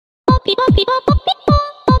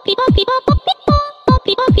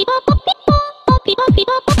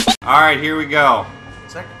Alright, here we go.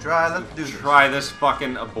 Second try, let's do this. Try this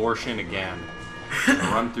fucking abortion again.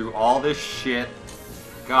 Run through all this shit.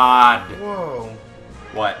 God. Whoa.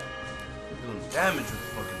 What? You're doing damage with the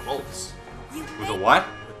fucking bolts. With the what?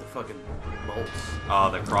 With the fucking bolts. Oh,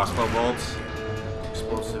 the crossbow bolts?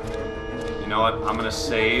 Explosive. You know what? I'm gonna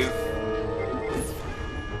save.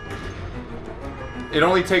 It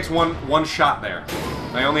only takes one shot there.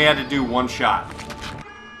 I only had to do one shot.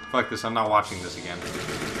 Fuck this, I'm not watching this again.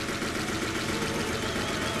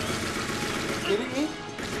 Kidding me?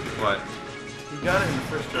 What? You got it in the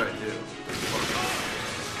first try, too.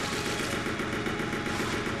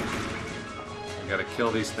 I gotta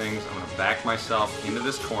kill these things. I'm gonna back myself into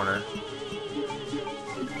this corner.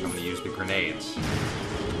 I'm gonna use the grenades.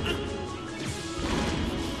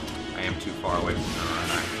 I am too far away from her,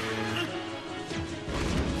 aren't I?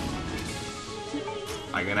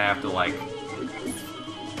 I'm gonna have to, like,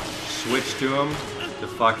 switch to them to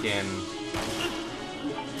fucking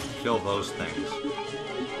kill those things.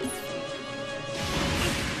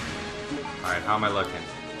 Alright, how am I looking?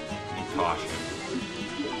 Be cautious.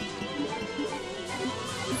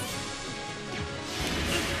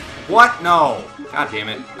 What? No! God damn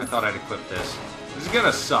it. I thought I'd equip this. This is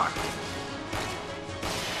gonna suck.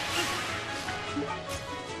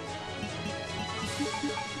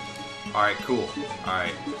 Alright, cool.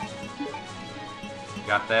 Alright.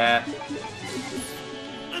 Got that.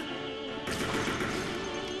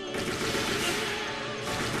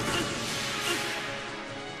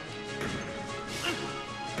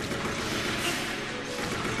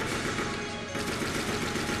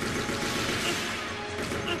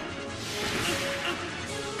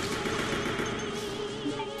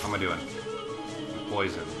 How am I doing?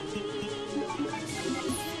 Poison.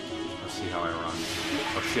 Let's see how I run.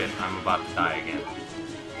 Oh shit, I'm about to die again.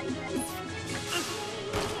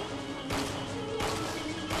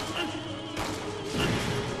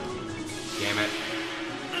 Damn it.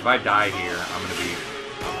 If I die here, I'm gonna be...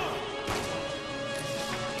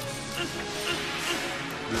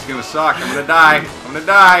 This is gonna suck. I'm gonna die. I'm gonna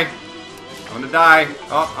die. I'm gonna die.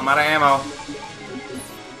 Oh, I'm out of ammo.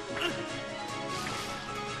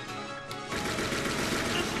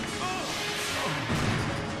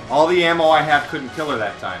 All the ammo I have couldn't kill her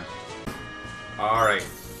that time. Alright.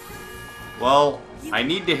 Well, I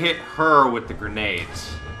need to hit her with the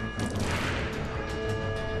grenades.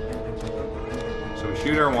 So we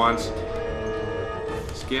shoot her once.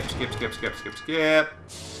 Skip, skip, skip, skip, skip, skip.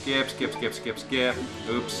 Skip, skip, skip, skip, skip.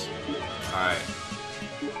 Oops. Alright.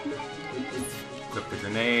 Equip the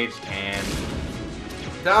grenades and...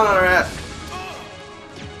 Down on her ass!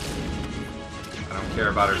 I don't care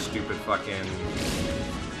about her stupid fucking...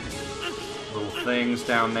 little things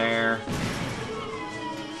down there.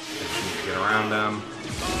 Just need to get around them.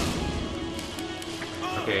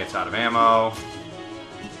 Okay, it's out of ammo.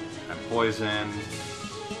 I'm poisoned.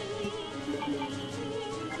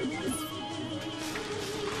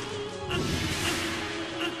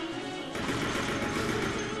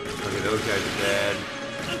 Okay, those guys are dead.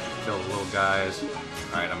 Kill the little guys.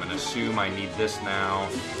 Alright, I'm gonna assume I need this now.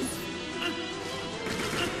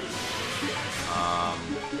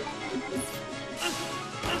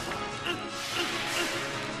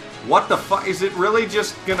 What the fuck? Is it really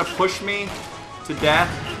just gonna push me to death?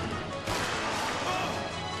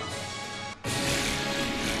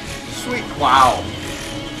 Sweet. Wow.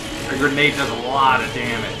 A grenade does a lot of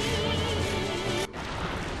damage.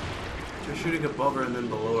 You're shooting above her and then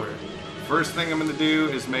below her. First thing I'm gonna do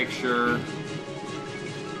is make sure...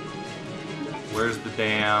 Where's the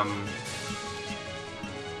damn...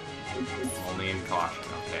 Only in caution.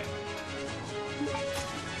 Okay.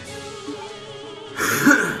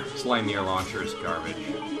 Linear launcher is garbage.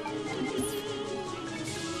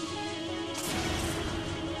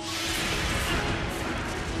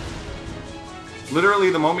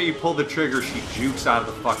 Literally, the moment you pull the trigger, she jukes out of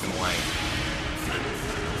the fucking way.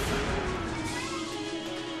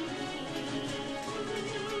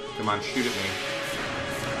 Come on, shoot at me.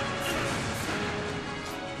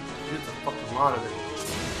 It's a fucking lot of it.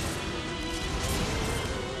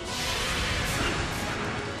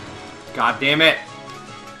 God damn it!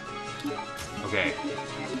 Okay.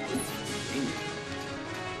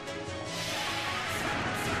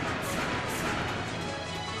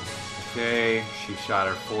 Okay, she shot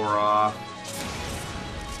her 4 off.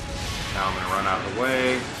 Now I'm gonna run out of the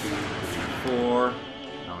way. 2, 3, 4.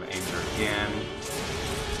 Now I'm gonna aim her again.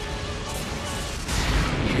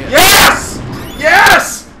 Yes!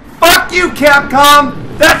 Yes! Fuck you, Capcom!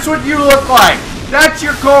 That's what you look like! That's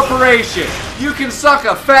your corporation! You can suck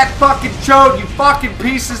a fat fucking chode, you fucking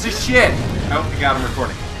pieces of shit. I hope you got him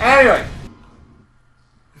recording. Anyway.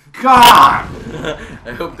 God!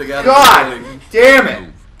 I hope they got God damn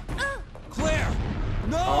it! Claire!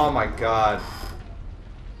 No! Oh my god.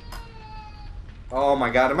 Oh my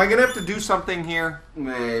god. Am I gonna have to do something here?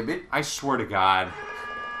 Maybe. I swear to God.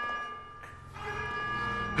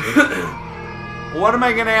 What am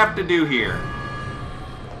I gonna have to do here?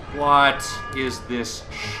 What is this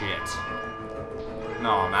shit?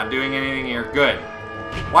 No, I'm not doing anything here. Good.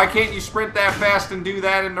 Why can't you sprint that fast and do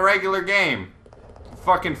that in the regular game?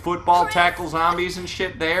 Fucking football tackle zombies and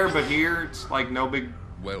shit there, but here it's like no big...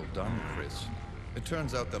 Well done, Chris. It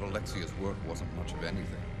turns out that Alexia's work wasn't much of anything.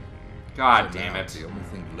 God So damn now it. The only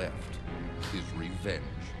thing left is revenge.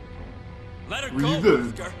 Let her go,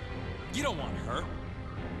 Oscar. You don't want her.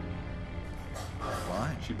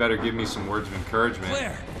 Why? She better give me some words of encouragement.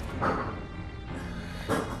 Claire!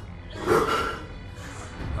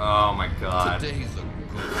 Oh my god. Today's a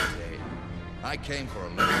good day. I came for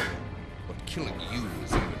Alexia, but killing you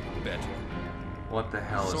is even better. What the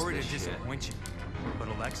hell Sorry is to this shit? disappoint you, but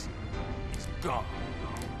Alexia is gone.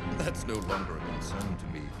 That's no longer a concern to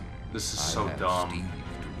me. This is I so have dumb. Steve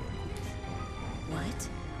to work with. What?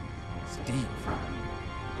 Steve.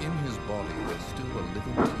 In his body, there's still a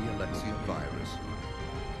living T. Alexia virus.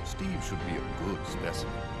 Steve should be a good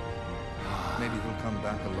specimen. Maybe he'll come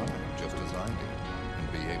back alive, just as I did,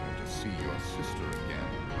 and be able to see your sister again.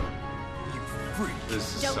 You freak.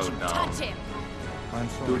 This is Don't so you dumb. touch him! I'm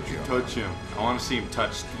sorry, Don't you John, touch him. I want to see him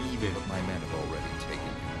touch Steven. but my men have already taken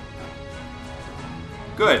him.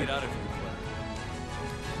 Good. Get out of here, Claire.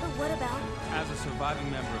 But what about... As a surviving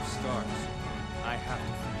member of STARS, I have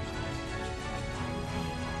to finish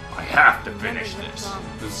this. I have to Remember finish your this. promise.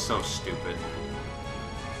 This is so stupid.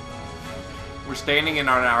 We're standing in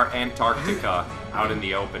our Antarctica, out in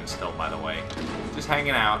the open still, by the way. Just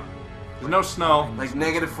hanging out. There's no snow. Like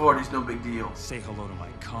 -40's no big deal. Say hello to my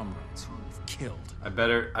comrades who you've killed. I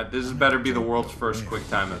better. This has better be the world's first quick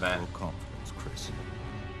time event. Full confidence, Chris.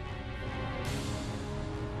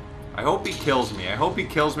 I hope he kills me. I hope he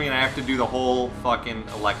kills me and I have to do the whole fucking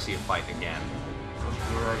Alexia fight again.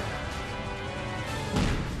 Right.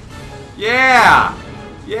 Yeah!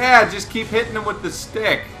 Yeah, just keep hitting him with the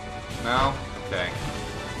stick. No? Okay.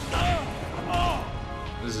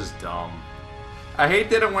 This is dumb. I hate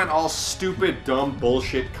that it went all stupid, dumb,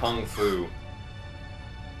 bullshit kung fu.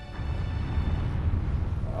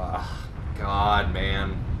 God,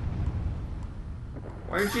 man.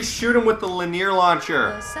 Why didn't you shoot him with the linear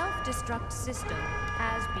launcher? The self-destruct system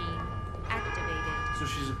has been activated. So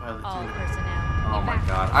she's a pilot All too. personnel. Oh my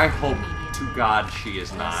god. I hope to God she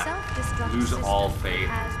is not. Lose all faith.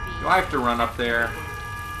 Do I have to run up there?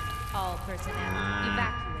 All personnel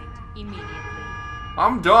evacuate immediately.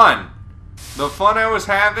 I'm done. The fun I was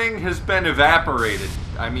having has been evaporated.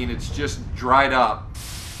 I mean, it's just dried up.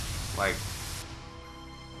 Like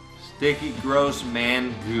sticky, gross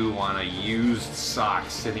man goo on a used sock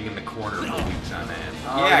sitting in the corner of the weeks on end.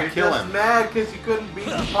 Oh, Yeah, you're kill just him. mad because you couldn't beat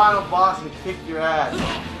the final boss and kick your ass.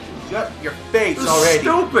 Shut your face It's already.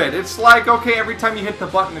 stupid. It's like, okay, every time you hit the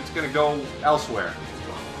button, it's gonna go elsewhere.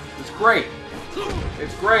 It's great.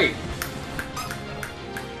 It's great.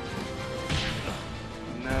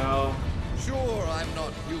 No. Sure, I'm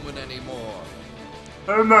not human anymore.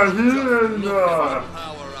 I'm not Just look at the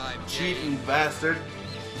power I've Cheating bastard.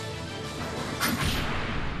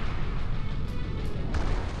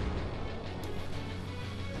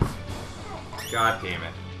 God damn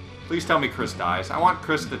it. Please tell me Chris dies. I want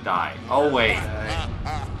Chris to die. Oh, wait.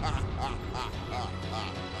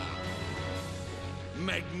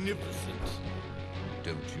 Magnificent,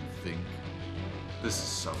 don't you think? This is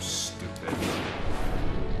so stupid.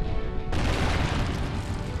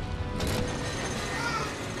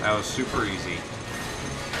 That was super easy.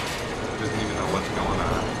 Doesn't even know what's going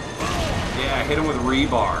on. Yeah, I hit him with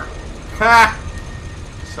rebar. Ha!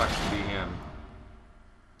 Sucks to be him.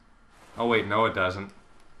 Oh wait, no it doesn't.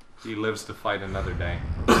 He lives to fight another day.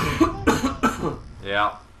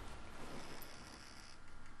 Yeah.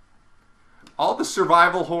 All the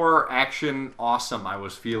survival horror action awesome I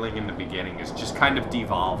was feeling in the beginning is just kind of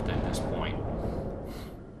devolved at this point.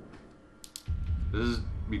 This has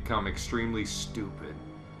become extremely stupid.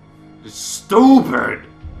 It's stupid!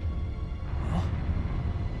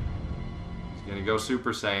 He's gonna go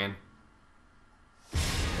Super Saiyan.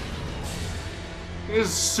 His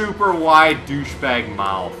super wide douchebag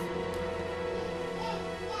mouth.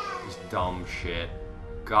 This dumb shit.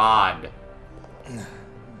 God.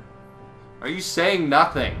 Are you saying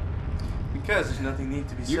nothing? Because there's nothing need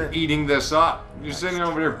to be You're said. eating this up. You're sitting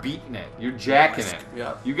over there beating it. You're jacking it.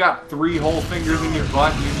 Yeah. You got 3 whole fingers in your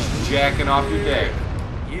butt and you're just jacking off your day.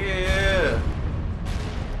 Yeah.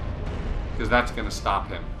 Because that's going to stop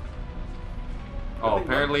him. Oh,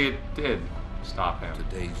 apparently it did stop him.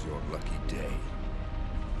 Today's your lucky day.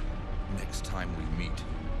 Next time we meet,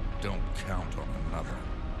 don't count on another.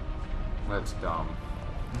 That's dumb.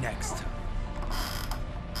 Next.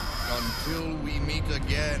 Until we meet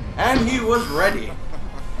again. And he was ready.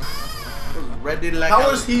 Ready like How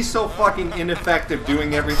is he so fucking ineffective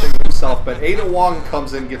doing everything himself, but Ada Wong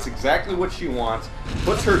comes in, gets exactly what she wants,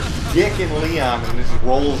 puts her dick in Leon, and just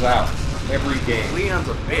rolls out every game. Leon's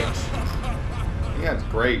a bitch. Leon's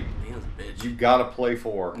great. Leon's a bitch. You gotta play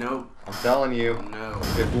 4. No. I'm telling you. No.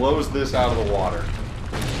 It blows this out of the water.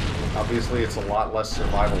 Obviously, it's a lot less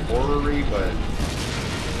survival horror-y, but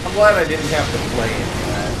I'm glad I didn't have to play any of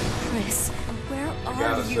that. Chris, where I are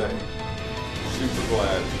gotta you? say. Super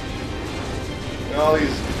glad. And all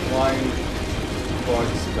these flying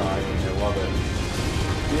bugs dying. I love it.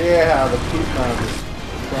 Yeah, the poop mountains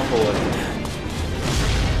crumbling.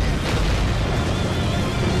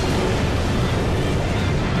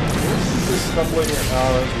 Where's this stumbling in?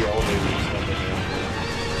 Oh, that's the elevator stumbling in.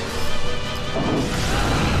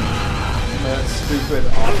 That stupid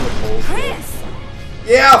awkward bullshit. Chris!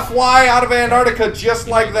 Yeah, fly out of Antarctica just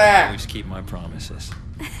like that. Always keep my promises.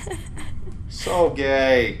 So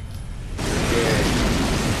gay. Gay.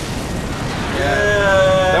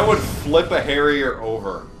 Yeah. That would flip a Harrier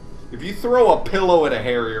over. If you throw a pillow at a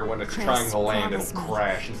Harrier when it's Chris, trying to land, it'll promise me.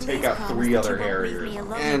 crash and take Please out promise 3 that other you won't leave Harriers. me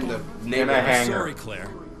alone And again. the neighbor. In a hangar. Sorry, Claire,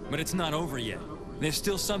 but it's not over yet. There's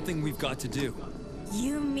still something we've got to do.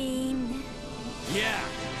 You mean... Yeah,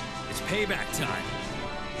 it's payback time.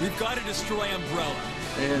 We've got to destroy Umbrella.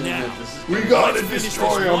 And Now, this is We gotta let's finish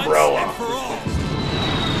destroy this once Umbrella. and for all.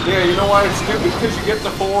 Yeah, you know why it's stupid? Because you get to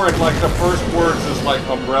 4 and like the first words is like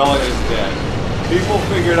Umbrella is dead. People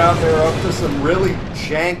figured out they were up to some really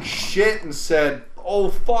jank shit and said, oh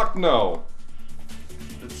fuck no.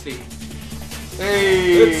 Let's see.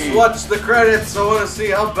 Hey! Let's watch the credits. I want to see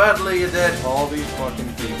how badly you did. All these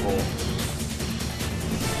fucking people.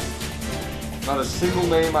 Not a single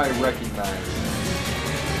name I recognize.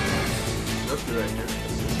 That's the director.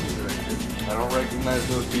 I don't recognize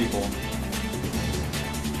those people.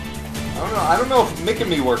 I don't know if Mick and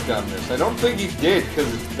me worked on this. I don't think he did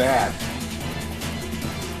because it's bad.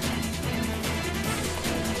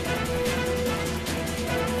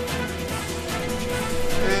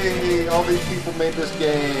 Hey, all these people made this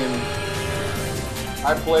game.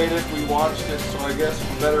 I played it, we watched it, so I guess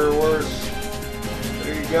for better or worse.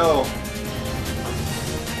 There you go.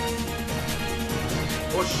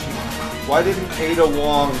 Oh shit. Why didn't Ada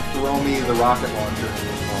Wong throw me the rocket launcher in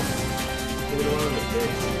this one?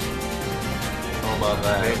 How about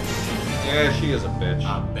that? Bitch. Yeah, she is a bitch.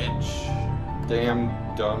 A bitch. Damn,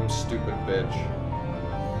 dumb, stupid bitch.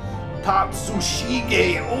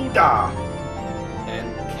 Tatsushige Oda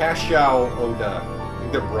and Kashao Oda. I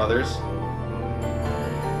think they're brothers.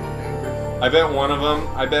 I bet one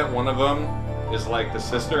of them is like the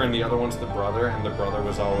sister and the other one's the brother, and the brother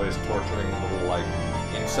was always torturing little like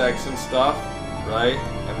insects and stuff, right?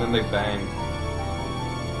 And then they banged.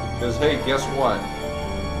 Because hey, guess what?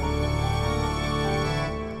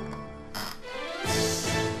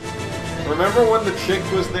 Remember when the chick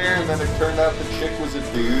was there and then it turned out the chick was a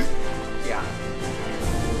dude? Yeah.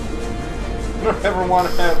 I don't ever want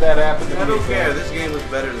to have that happen to me. I don't care. This game was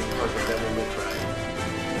better than fucking Devil May Cry.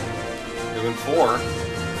 Even 4.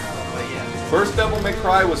 But yeah. First Devil May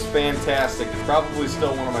Cry was fantastic. It's probably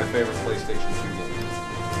still one of my favorite PlayStation 2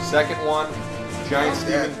 games. Second one, giant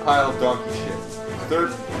steaming pile of donkey shit.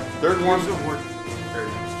 Third one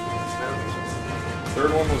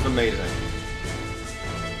was amazing.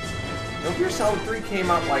 Metal Gear Solid 3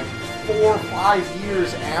 came out like 4 or 5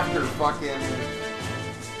 years after fucking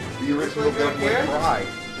the original Devil May Cry.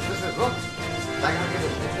 This is, look. I gotta get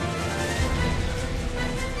this shit.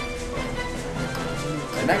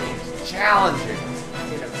 And that game's challenging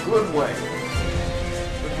in a good way.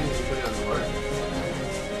 Which one did you put it on the board?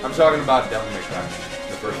 I'm talking about Devil May Cry,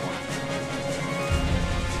 the first one.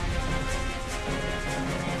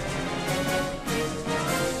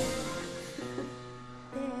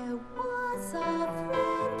 There was a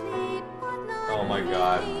friendly but not Oh my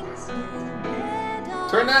God.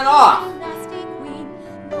 Turn Turn that off!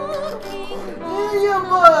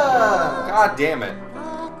 God damn it.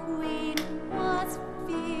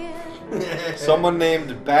 Someone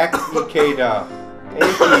named Bak Ikeda,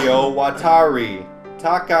 Akio Watari,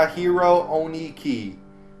 Takahiro Oniki,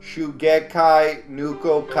 Shugekai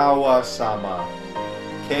Nukokawa-sama,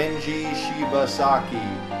 Kenji Shibasaki,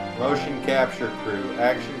 Motion capture crew.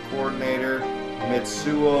 Action coordinator,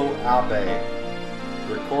 Mitsuo Abe.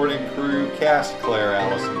 Recording crew, cast Claire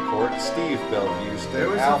Allison Court, Steve Bell There Houston,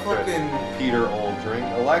 was a Alfred fucking- Peter Oldring,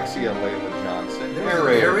 Alexia Layla Johnson, There was a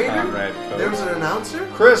narrator narrator? Conrad There was Coates, an announcer?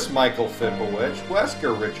 Chris Michael Fipowicz,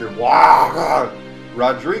 Wesker Richard Wow,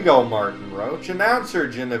 Rodrigo Martin Roach, announcer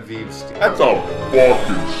Genevieve Steele. That's a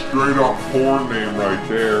Fucking straight up porn name right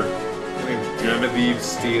there. her name's Genevieve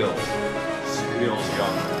Steele. Steele's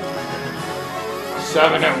younger.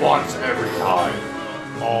 7 at once every time.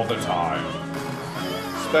 All the time.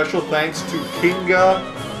 Special thanks to Kinga,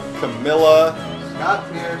 Camilla,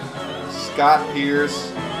 Scott Pierce,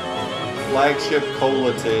 Flagship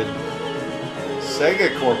Collated,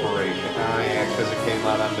 Sega Corporation. Oh yeah, because it came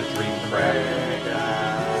out on the Dreamcraft.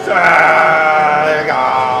 Sega!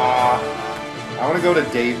 I want to go to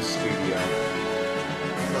Dave's studio.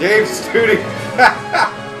 Dave's studio!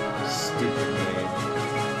 Stupid name.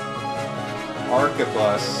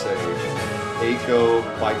 Arquebus save. Aiko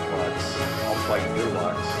Bike Lux. I'll bike your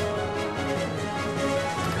Lux.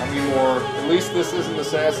 How many more? At least this isn't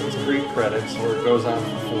Assassin's Creed credits, where it goes on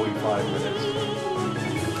for 45 minutes.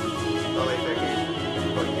 Oh, they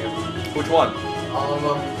figured. Fuck you. Which one? All of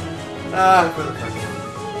them. For the first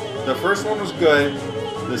one. The first one was good.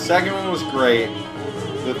 The second one was great.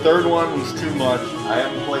 The third one was too much. I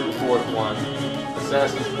haven't played the fourth one.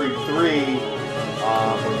 Assassin's Creed 3.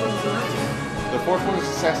 The fourth one is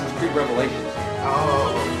Assassin's Creed Revelations.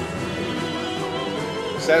 Oh.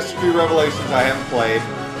 Assassin's Creed Revelations I haven't played,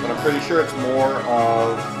 but I'm pretty sure it's more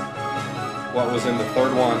of what was in the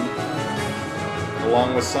third one,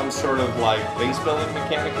 along with some sort of like base building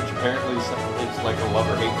mechanic, which apparently it's like a love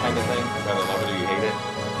or hate kind of thing. You either love it or you hate it.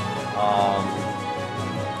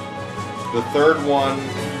 The third one,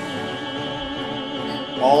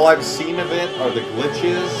 all I've seen of it are the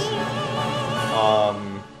glitches,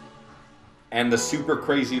 and the super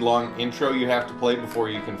crazy long intro you have to play before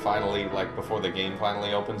you can finally, like, before the game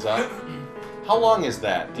finally opens up. How long is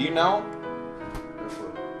that? Do you know?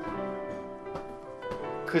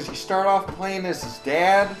 Because you start off playing as his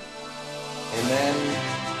dad, and then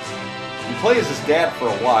you play as his dad for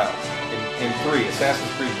a while. In 3, Assassin's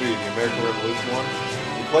Creed 3, the American Revolution one.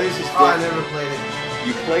 You play as his dad. Oh, I never played it.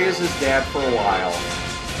 You play as his dad for a while,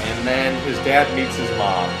 and then his dad meets his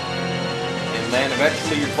mom. And then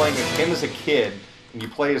eventually you're playing as him as a kid, and you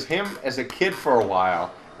play as him as a kid for a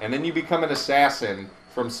while, and then you become an assassin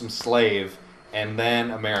from some slave, and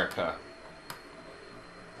then America.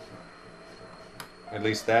 At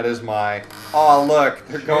least that is my... Oh, look,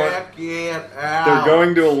 they're going... Check it out. They're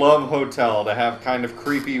going to a love hotel to have kind of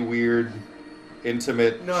creepy, weird,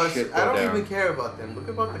 intimate No, shit I go don't down. even care about them. Look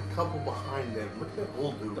about the couple behind them. Look at that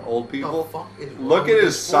old dude. The old people? The fuck is Look wrong at with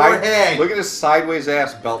his side. forehead? Look at his sideways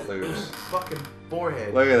ass belt loops. Fucking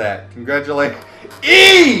forehead. Look at that. Congratulations.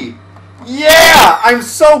 E! Yeah! I'm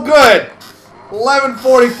so good!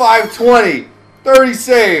 11:45:20. 30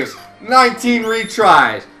 saves. 19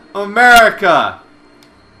 retries. America!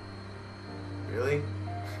 Really?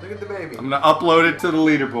 Look at the baby. I'm gonna upload it to the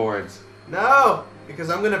leaderboards. No! Because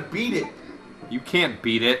I'm gonna beat it. You can't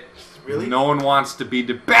beat it. Really? No one wants to beat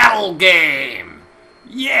the battle game!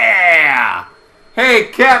 Yeah! Hey,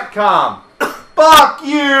 Capcom! Fuck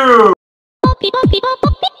you!